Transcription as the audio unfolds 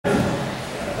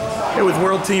Here with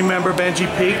World Team member Benji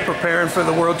preparing for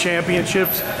the World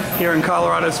Championships here in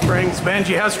Colorado Springs.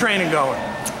 Benji, how's training going?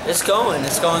 It's going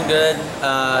good.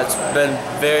 It's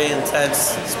been very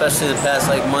intense, especially the past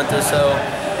month or so.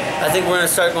 I think we're gonna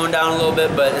start going down a little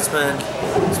bit, but it's been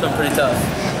pretty tough.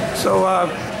 So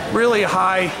really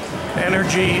high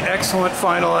energy, excellent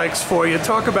final legs for you.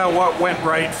 Talk about what went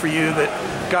right for you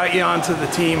that got you onto the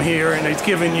team here and it's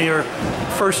given you your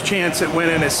first chance at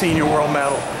winning a senior world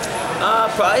medal.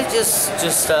 Probably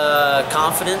just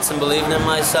confidence and believing in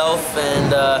myself,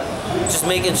 and just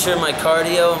making sure my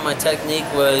cardio and my technique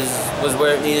was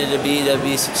where it needed to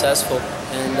be successful,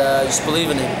 and just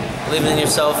believing in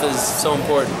yourself is so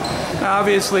important.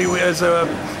 Obviously, as a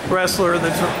wrestler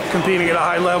that's competing at a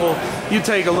high level, you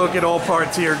take a look at all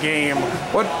parts of your game.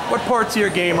 What parts of your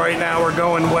game right now are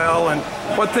going well, and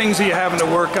what things are you having to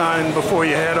work on before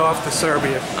you head off to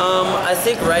Serbia? I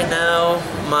think right now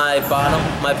my bottom,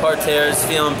 my parterre is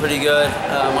feeling pretty good.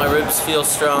 My ribs feel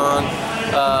strong.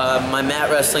 My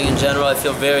mat wrestling in general, I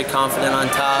feel very confident on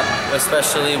top,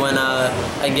 especially when I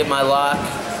can get my lock.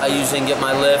 I usually can get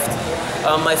my lift.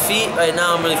 My feet right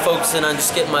now, I'm really focusing on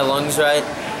just getting my lungs right.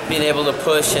 Being able to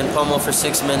push and pummel for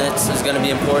 6 minutes is going to be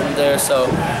important there. So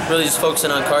really just focusing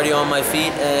on cardio on my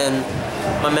feet, and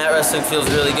my mat wrestling feels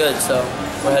really good. So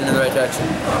we're heading in the right direction.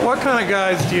 What kind of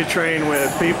guys do you train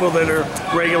with? People that are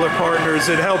regular partners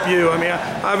that help you? I mean,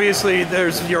 obviously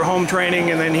there's your home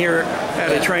training and then here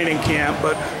at a training camp,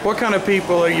 but what kind of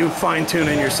people are you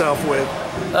fine-tuning yourself with?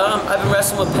 I've been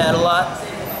wrestling with Pat a lot.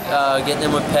 Getting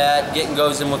in with Pat,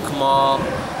 goes in with Kamal.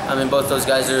 I mean, both those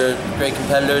guys are great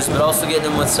competitors, but also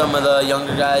getting in with some of the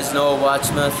younger guys. Noah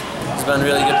Watchsmith has been a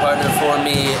really good partner for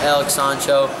me, Alex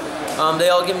Sancho. They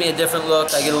all give me a different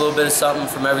look. I get a little bit of something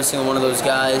from every single one of those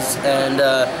guys, and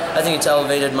I think it's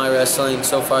elevated my wrestling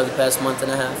so far the past month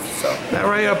and a half. So. Now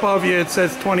right above you it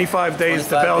says 25 days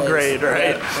to Belgrade,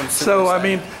 right? Yeah, so excited. I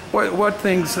mean, what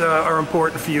things are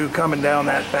important for you coming down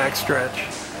that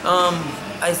backstretch?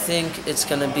 I think it's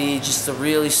going to be just the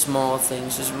really small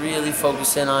things, just really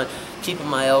focusing on keeping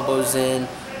my elbows in.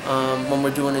 When we're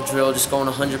doing a drill, just going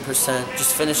 100%,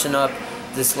 just finishing up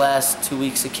this last 2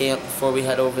 weeks of camp before we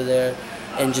head over there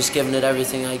and just giving it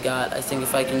everything I got. I think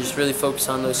if I can just really focus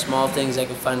on those small things, I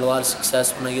can find a lot of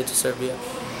success when I get to Serbia.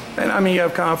 And I mean, you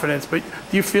have confidence, but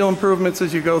do you feel improvements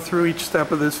as you go through each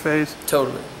step of this phase?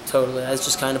 Totally. That's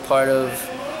just kind of part of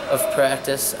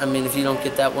practice. I mean, if you don't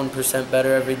get that 1%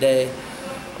 better every day,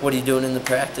 what are you doing in the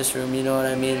practice room, you know what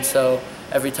I mean? So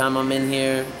every time I'm in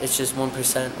here, it's just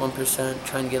 1%,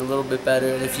 trying to get a little bit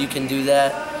better. And if you can do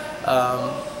that,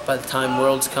 by the time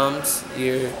Worlds comes,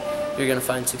 you're going to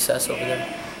find success over there.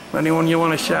 Anyone you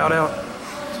want to shout out?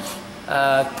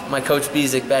 My coach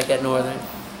Bezic back at Northern.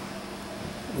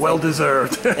 Well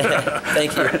deserved.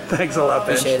 Thank you. Thanks a lot,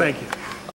 Ben. Appreciate it. Thank you.